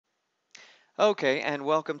Okay, and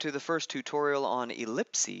welcome to the first tutorial on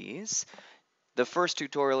ellipses. The first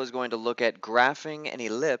tutorial is going to look at graphing an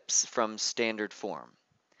ellipse from standard form.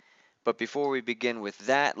 But before we begin with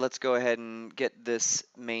that, let's go ahead and get this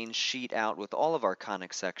main sheet out with all of our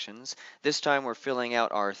conic sections. This time we're filling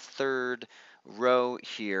out our third row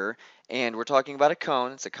here, and we're talking about a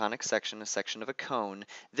cone. It's a conic section, a section of a cone.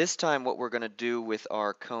 This time what we're going to do with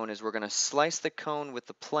our cone is we're going to slice the cone with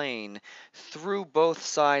the plane through both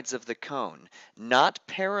sides of the cone, not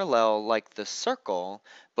parallel like the circle,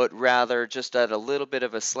 but rather just at a little bit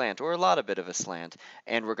of a slant, or a lot of bit of a slant,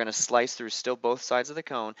 and we're going to slice through still both sides of the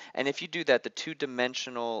cone. And if you do that, the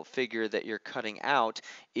two-dimensional figure that you're cutting out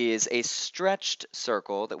is a stretched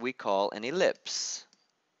circle that we call an ellipse.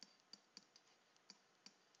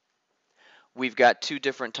 We've got two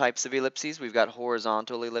different types of ellipses. We've got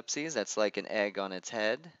horizontal ellipses, that's like an egg on its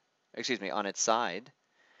head, excuse me, on its side.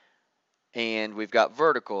 And we've got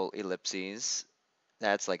vertical ellipses,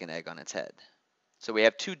 that's like an egg on its head. So we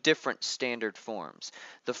have two different standard forms.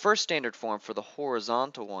 The first standard form for the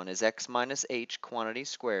horizontal one is x minus h quantity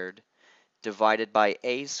squared divided by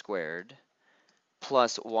a squared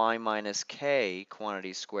plus y minus k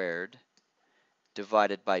quantity squared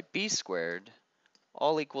divided by b squared,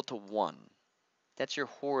 all equal to 1. That's your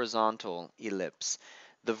horizontal ellipse.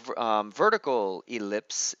 The vertical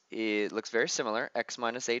ellipse, it looks very similar, x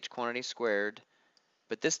minus h quantity squared,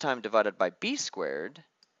 but this time divided by b squared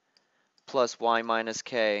plus y minus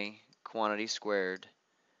k quantity squared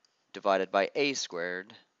divided by a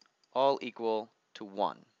squared, all equal to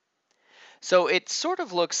 1. So it sort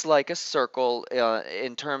of looks like a circle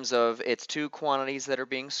in terms of its two quantities that are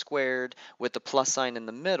being squared with the plus sign in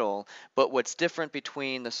the middle, but what's different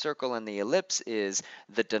between the circle and the ellipse is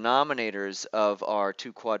the denominators of our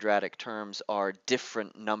two quadratic terms are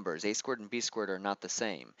different numbers. A squared and b squared are not the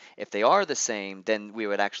same. If they are the same, then we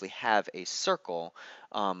would actually have a circle,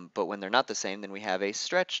 but when they're not the same, then we have a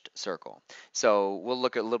stretched circle. So we'll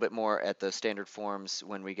look a little bit more at the standard forms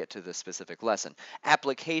when we get to the specific lesson.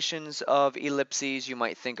 Applications of ellipses, you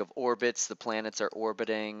might think of orbits. The planets are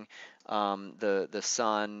orbiting the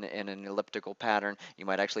sun in an elliptical pattern. You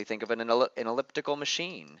might actually think of an elliptical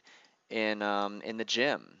machine in the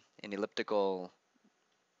gym, an elliptical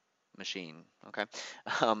machine. Okay.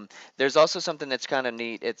 There's also something that's kind of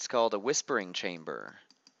neat. It's called a whispering chamber.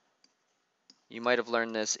 You might have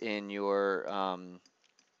learned this in your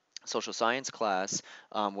social science class,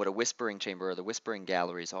 what a whispering chamber or the whispering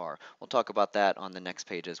galleries are. We'll talk about that on the next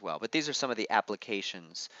page as well. But these are some of the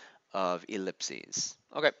applications of ellipses.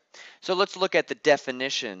 Okay, so let's look at the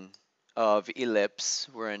definition of ellipse.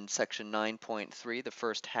 We're in section 9.3, the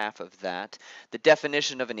first half of that. The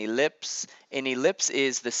definition of an ellipse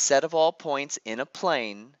is the set of all points in a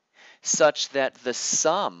plane such that the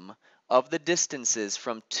sum of the distances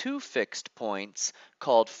from two fixed points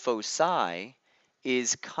called foci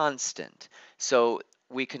is constant. So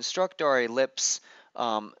we construct our ellipse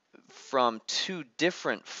from two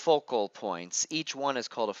different focal points. Each one is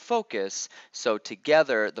called a focus, so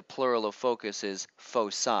together the plural of focus is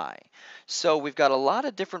foci. So we've got a lot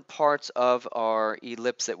of different parts of our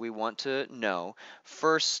ellipse that we want to know.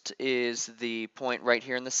 First is the point right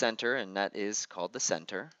here in the center, and that is called the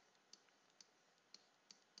center.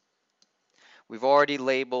 We've already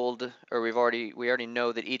labeled, or we already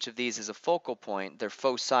know that each of these is a focal point. They're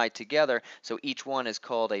foci together, so each one is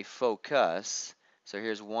called a focus. So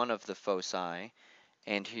here's one of the foci,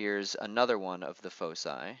 and here's another one of the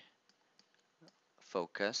foci,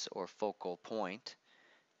 focus or focal point.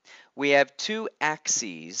 We have two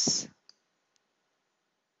axes,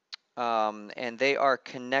 and they are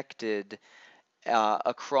connected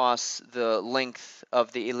across the length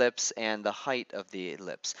of the ellipse and the height of the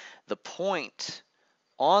ellipse. The point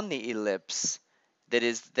on the ellipse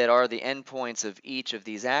that are the endpoints of each of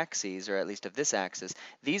these axes, or at least of this axis,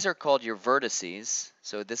 these are called your vertices.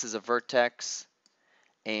 So this is a vertex,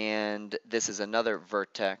 and this is another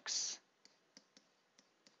vertex.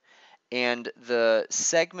 And the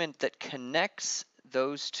segment that connects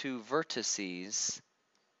those two vertices,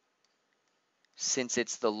 since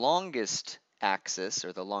it's the longest axis,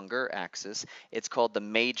 or the longer axis, it's called the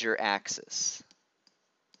major axis.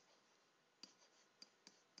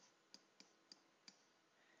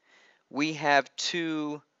 We have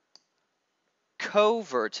two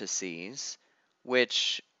co-vertices,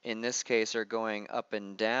 which in this case are going up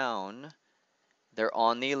and down. They're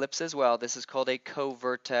on the ellipse as well. This is called a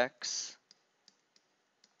co-vertex,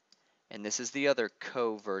 and this is the other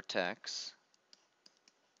co-vertex.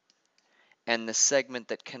 And the segment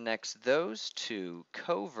that connects those two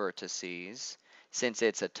co-vertices, since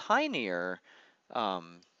it's a tinier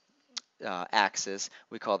axis,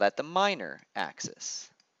 we call that the minor axis.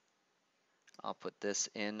 I'll put this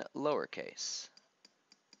in lowercase.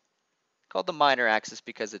 Called the minor axis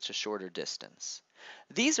because it's a shorter distance.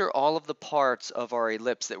 These are all of the parts of our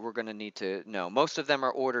ellipse that we're going to need to know. Most of them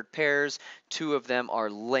are ordered pairs. 2 of them are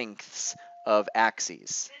lengths of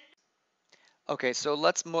axes. Okay, so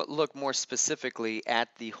let's look more specifically at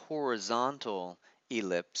the horizontal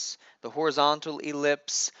ellipse. The horizontal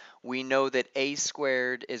ellipse, we know that a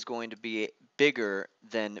squared is going to be bigger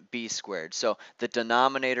than b squared. So the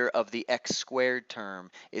denominator of the x squared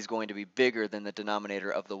term is going to be bigger than the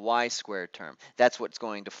denominator of the y squared term. That's what's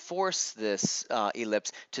going to force this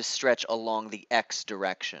ellipse to stretch along the x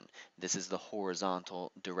direction. This is the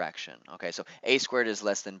horizontal direction. Okay, so a squared is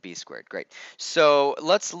less than b squared. Great. So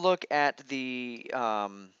let's look at the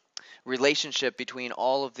relationship between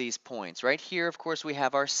all of these points. Right here, of course, we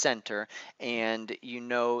have our center, and you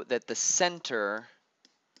know that the center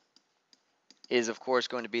is, of course,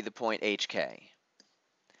 going to be the point HK.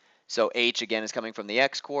 So H, again, is coming from the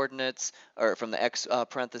x coordinates, or from the x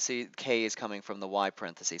parenthesis, K is coming from the y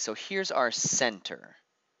parenthesis. So here's our center.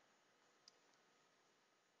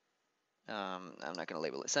 I'm not going to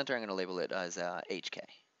label it center, I'm going to label it as HK.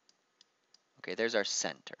 Okay, there's our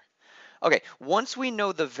center. Okay, once we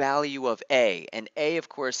know the value of a, and a, of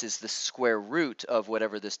course, is the square root of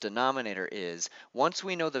whatever this denominator is, once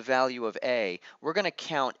we know the value of a, we're going to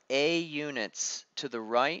count a units to the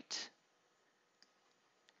right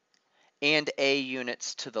and a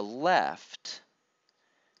units to the left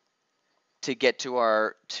to get to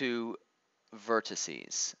our 2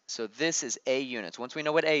 vertices. So this is a units. Once we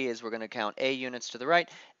know what a is, we're going to count a units to the right,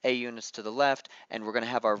 a units to the left, and we're going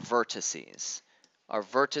to have our vertices. Our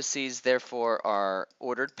vertices, therefore, are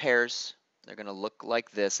ordered pairs. They're going to look like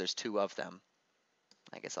this. There's 2 of them.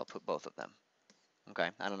 I guess I'll put both of them. Okay,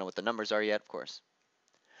 I don't know what the numbers are yet, of course.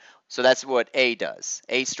 So that's what A does.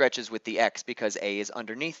 A stretches with the x because A is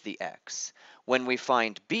underneath the x. When we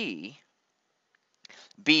find B,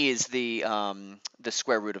 B is the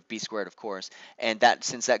square root of b squared, of course, and that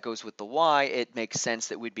since that goes with the y, it makes sense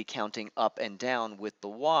that we'd be counting up and down with the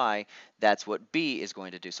y. That's what B is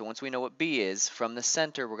going to do. So once we know what B is, from the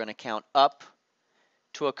center, we're going to count up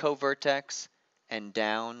to a covertex and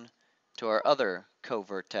down to our other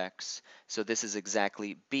covertex. So this is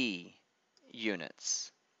exactly B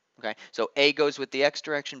units. Okay, so A goes with the x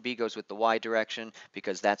direction, B goes with the y direction,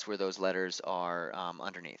 because that's where those letters are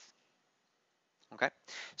underneath. Okay,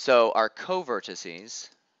 so our covertices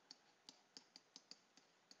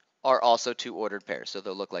are also 2 ordered pairs, so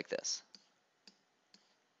they'll look like this.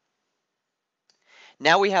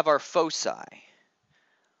 Now we have our foci.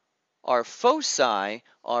 Our foci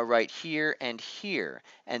are right here and here,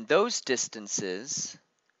 and those distances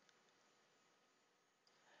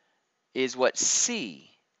is what C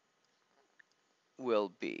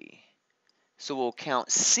will be. So we'll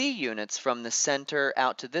count C units from the center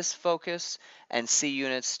out to this focus and C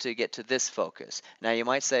units to get to this focus. Now you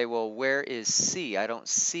might say, well, where is C? I don't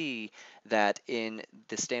see that in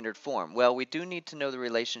the standard form. Well, we do need to know the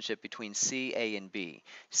relationship between C, A, and B.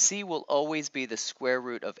 C will always be the square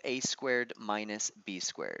root of A squared minus B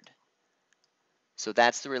squared. So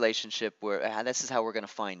that's the relationship where this is how we're going to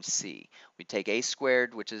find C. We take A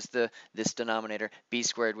squared, which is this denominator, B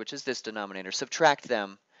squared, which is this denominator, subtract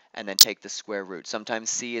them, and then take the square root. Sometimes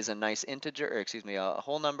C is a nice integer, or excuse me, a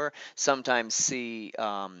whole number. Sometimes C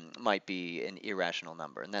might be an irrational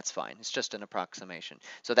number, and that's fine. It's just an approximation.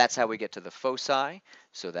 So that's how we get to the foci.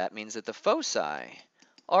 So that means that the foci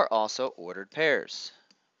are also ordered pairs.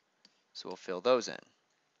 So we'll fill those in.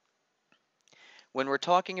 When we're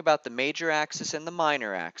talking about the major axis and the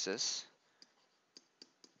minor axis,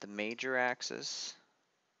 the major axis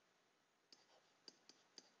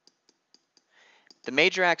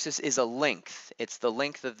is a length. It's the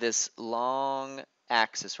length of this long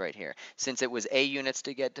axis right here. Since it was a units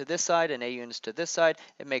to get to this side and a units to this side,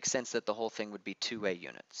 it makes sense that the whole thing would be 2a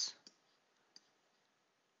units.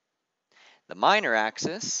 The minor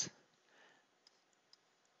axis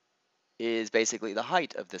is basically the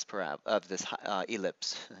height of this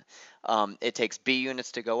ellipse. It takes b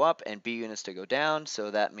units to go up and b units to go down,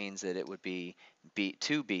 so that means that it would be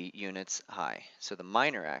 2b units high. So the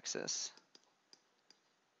minor axis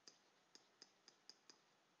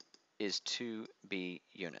is 2b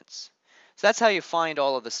units. So that's how you find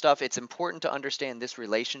all of the stuff. It's important to understand this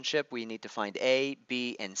relationship. We need to find A,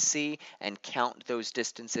 B, and C and count those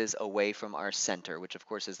distances away from our center, which of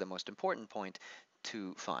course is the most important point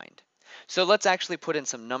to find. So let's actually put in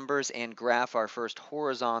some numbers and graph our first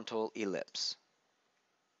horizontal ellipse.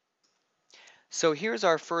 So here's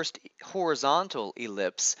our first horizontal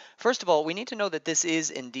ellipse. First of all, we need to know that this is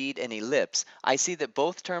indeed an ellipse. I see that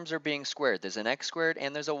both terms are being squared. There's an x squared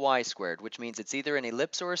and there's a y squared, which means it's either an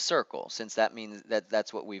ellipse or a circle, since that means that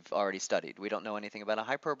that's what we've already studied. We don't know anything about a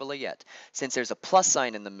hyperbola yet. Since there's a plus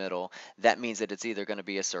sign in the middle, that means that it's either going to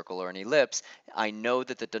be a circle or an ellipse. I know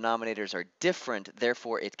that the denominators are different,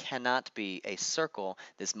 therefore it cannot be a circle.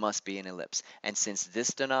 This must be an ellipse. And since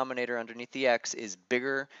this denominator underneath the x is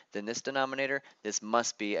bigger than this denominator, this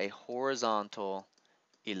must be a horizontal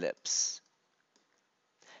ellipse.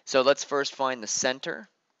 So let's first find the center.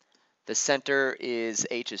 The center is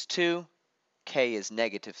h is 2, k is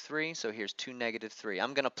 -3, so here's 2, -3.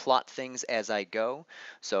 I'm going to plot things as I go,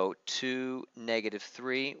 so 2,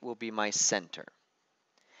 -3 will be my center.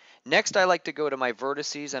 Next, I like to go to my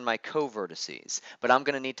vertices and my co-vertices, but I'm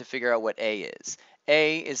going to need to figure out what a is.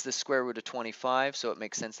 A is the square root of 25, so it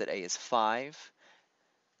makes sense that a is 5.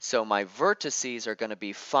 So my vertices are going to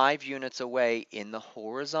be 5 units away in the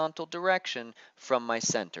horizontal direction from my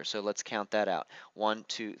center. So let's count that out. 1,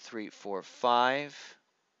 2, 3, 4, 5.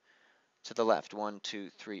 To the left. 1, 2,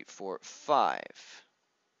 3, 4, 5.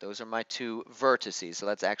 Those are my 2 vertices. So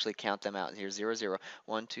let's actually count them out. Here's 0, 0.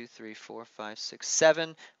 1, 2, 3, 4, 5, 6,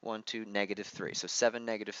 7. 1, 2, -3. So 7,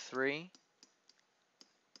 -3.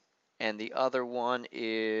 And the other one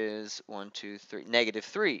is 1, 2, 3,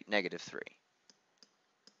 -3, -3.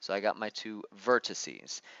 So I got my 2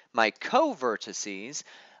 vertices. My co-vertices,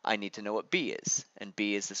 I need to know what b is. And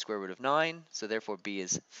b is the square root of 9, so therefore b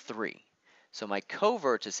is 3. So my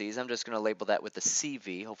co-vertices, I'm just going to label that with the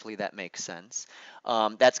CV. Hopefully that makes sense.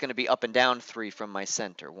 That's going to be up and down 3 from my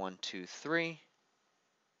center. 1, 2, 3.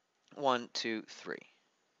 1, 2, 3.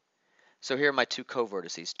 So here are my 2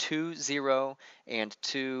 co-vertices. 2, 0, and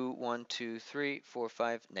 2, 1, 2, 3, 4,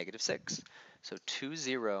 5, -6. So 2,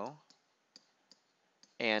 0,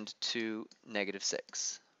 and 2,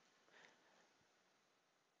 -6.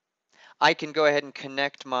 I can go ahead and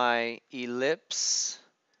connect my ellipse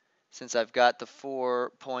since I've got the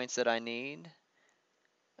 4 points that I need.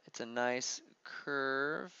 It's a nice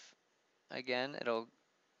curve. Again, it'll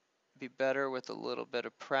be better with a little bit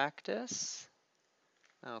of practice.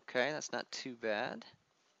 Okay, that's not too bad.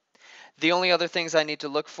 The only other things I need to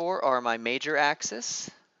look for are my major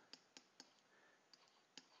axis.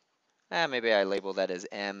 Maybe I label that as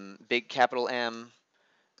M, big capital M,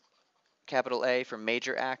 capital A for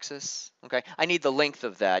major axis. Okay, I need the length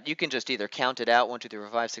of that. You can just either count it out, 1, 2, 3,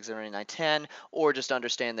 4, 5, 6, 7, 8, 9, 10, or just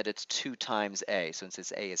understand that it's 2 times A. So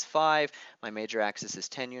since A is 5, my major axis is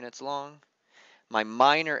 10 units long. My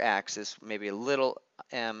minor axis, maybe a little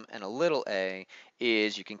m and a little a,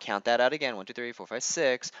 is, you can count that out again, 1, 2, 3, 4, 5,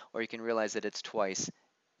 6, or you can realize that it's twice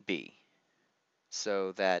b.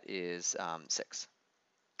 So that is 6.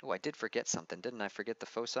 Oh, I did forget something, didn't I? Forget the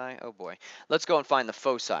foci? Oh boy. Let's go and find the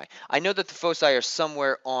foci. I know that the foci are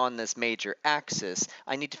somewhere on this major axis.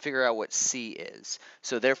 I need to figure out what c is.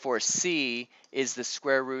 So therefore c is the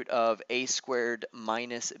square root of a squared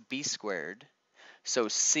minus b squared. So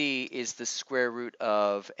c is the square root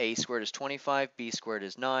of a squared is 25, b squared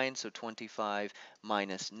is 9, so 25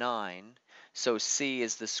 minus 9. So c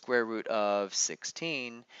is the square root of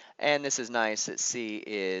 16, and this is nice that c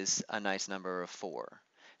is a nice number of 4.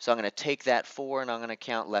 So I'm going to take that 4 and I'm going to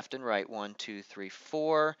count left and right. 1, 2, 3,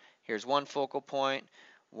 4. Here's one focal point.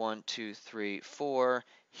 1, 2, 3, 4.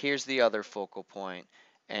 Here's the other focal point.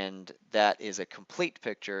 And that is a complete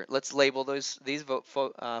picture. Let's label these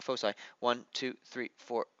foci. 1, 2, 3,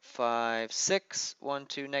 4, 5, 6. 1,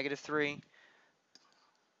 2, -3.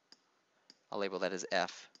 I'll label that as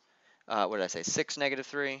F. What did I say? 6,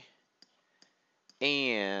 -3.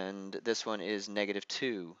 And this one is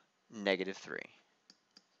 -2, -3.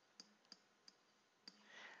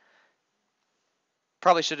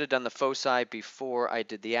 Probably should have done the foci before I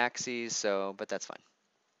did the axes, but that's fine.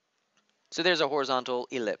 So there's a horizontal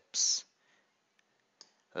ellipse.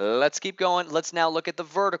 Let's keep going. Let's now look at the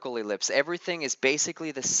vertical ellipse. Everything is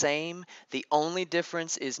basically the same. The only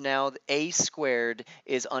difference is now a squared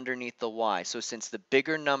is underneath the y. So since the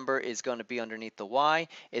bigger number is going to be underneath the y,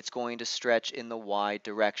 it's going to stretch in the y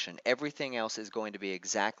direction. Everything else is going to be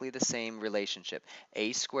exactly the same relationship.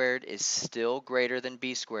 A squared is still greater than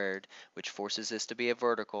b squared, which forces this to be a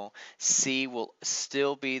vertical. C will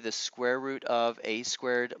still be the square root of a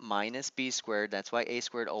squared minus b squared. That's why a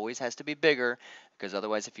squared always has to be bigger, because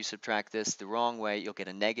otherwise if you subtract this the wrong way, you'll get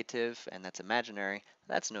a negative, and that's imaginary.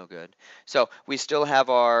 That's no good. So we still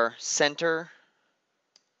have our center.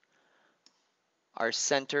 Our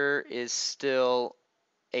center is still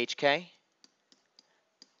HK.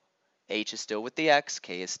 H is still with the X,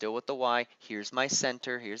 K is still with the Y. Here's my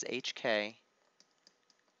center, here's HK.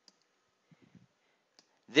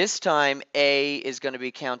 This time, A is going to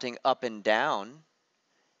be counting up and down.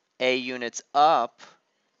 A units up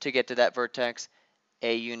to get to that vertex,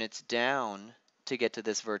 A units down to get to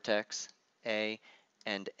this vertex, A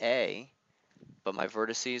and A, but my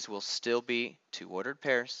vertices will still be two ordered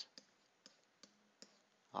pairs.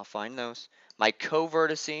 I'll find those. My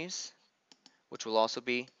co-vertices, which will also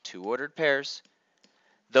be two ordered pairs,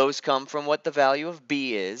 those come from what the value of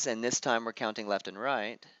B is, and this time we're counting left and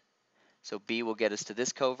right. So B will get us to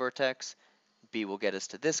this co-vertex, B will get us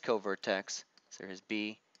to this co-vertex, so here's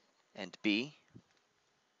B and B.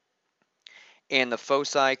 And the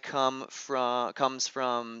foci comes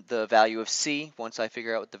from the value of C. Once I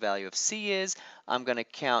figure out what the value of C is, I'm going to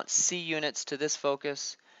count C units to this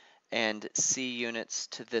focus and C units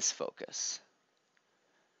to this focus.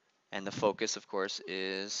 And the focus, of course,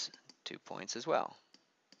 is 2 points as well,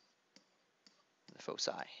 the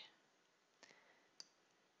foci.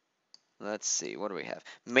 Let's see, what do we have?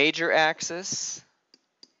 Major axis.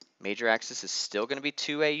 Major axis is still going to be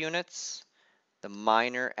 2A units. The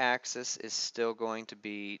minor axis is still going to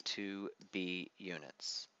be 2B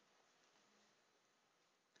units.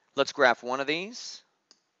 Let's graph one of these,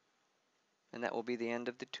 and that will be the end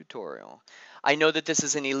of the tutorial. I know that this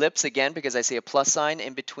is an ellipse again because I see a plus sign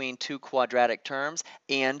in between two quadratic terms,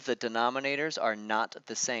 and the denominators are not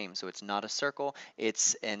the same. So it's not a circle,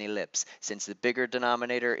 it's an ellipse. Since the bigger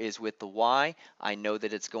denominator is with the y, I know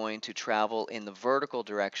that it's going to travel in the vertical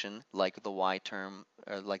direction like the y term,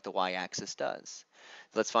 or like the y-axis does.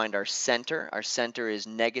 Let's find our center. Our center is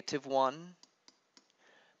 -1,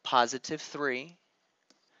 +3.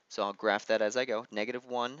 So I'll graph that as I go.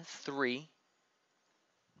 -1, 3.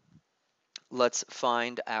 Let's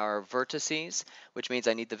find our vertices, which means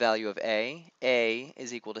I need the value of A. A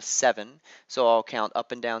is equal to 7. So I'll count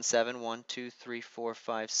up and down 7. 1, 2, 3, 4,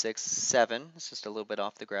 5, 6, 7. It's just a little bit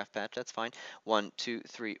off the graph patch. That's fine. 1, 2,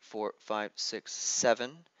 3, 4, 5, 6,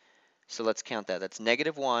 7. So let's count that. That's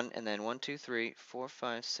 -1, and then 1, 2, 3, 4,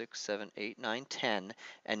 5, 6, 7, 8, 9, 10,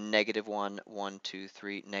 and -1, 1, 2,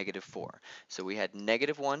 3, -4. So we had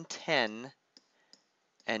 -1, 10,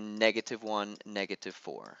 and -1,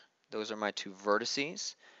 -4. Those are my two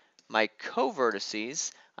vertices. My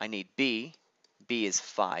co-vertices, I need B. B is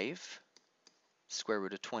 5, square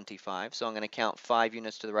root of 25. So I'm going to count 5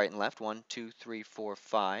 units to the right and left. 1, 2, 3, 4,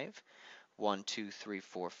 5. 1, 2, 3,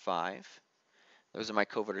 4, 5. Those are my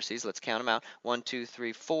co-vertices. Let's count them out. 1, 2,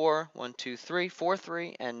 3, 4. 1, 2, 3, 4,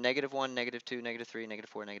 3, and -1, -2, -3,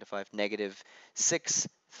 -4, -5, -6,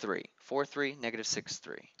 3. 4, 3, -6,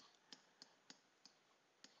 3.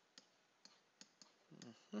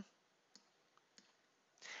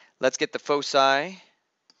 Let's get the foci.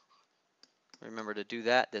 Remember to do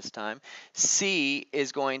that this time. C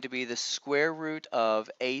is going to be the square root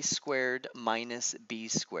of a squared minus b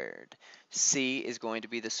squared. C is going to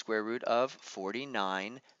be the square root of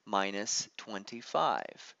 49 minus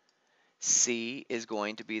 25. C is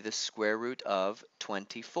going to be the square root of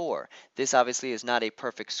 24. This obviously is not a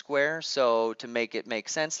perfect square, so to make it make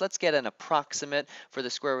sense, let's get an approximate for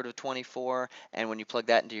the square root of 24, and when you plug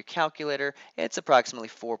that into your calculator, it's approximately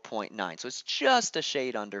 4.9. So it's just a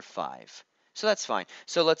shade under 5. So that's fine.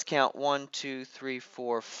 So let's count 1, 2, 3,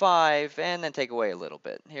 4, 5, and then take away a little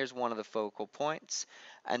bit. Here's one of the focal points.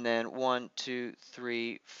 And then 1, 2,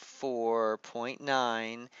 3,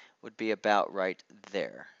 4.9 would be about right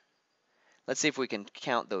there. Let's see if we can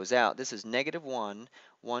count those out. This is -1,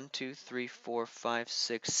 1, 2, 3, 4, 5,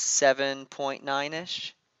 6,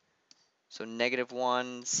 7.9-ish. So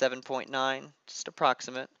 -1, 7.9, just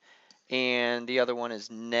approximate. And the other one is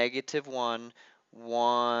 -1,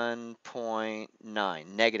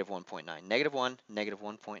 1.9, -1.9, -1,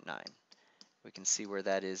 -1.9. We can see where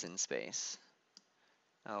that is in space.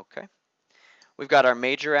 Okay. We've got our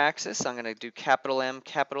major axis. I'm going to do capital M,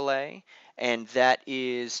 capital A, and that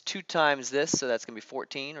is 2 times this, so that's going to be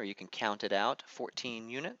 14, or you can count it out, 14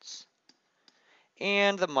 units.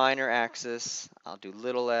 And the minor axis, I'll do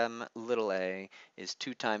little m, little a, is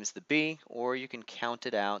 2 times the B, or you can count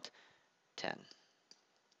it out, 10.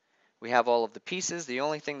 We have all of the pieces. The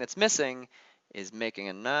only thing that's missing is making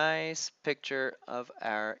a nice picture of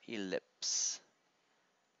our ellipse.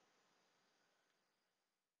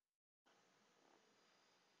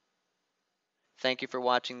 Thank you for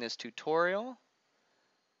watching this tutorial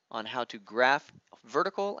on how to graph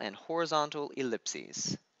vertical and horizontal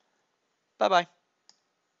ellipses. Bye-bye.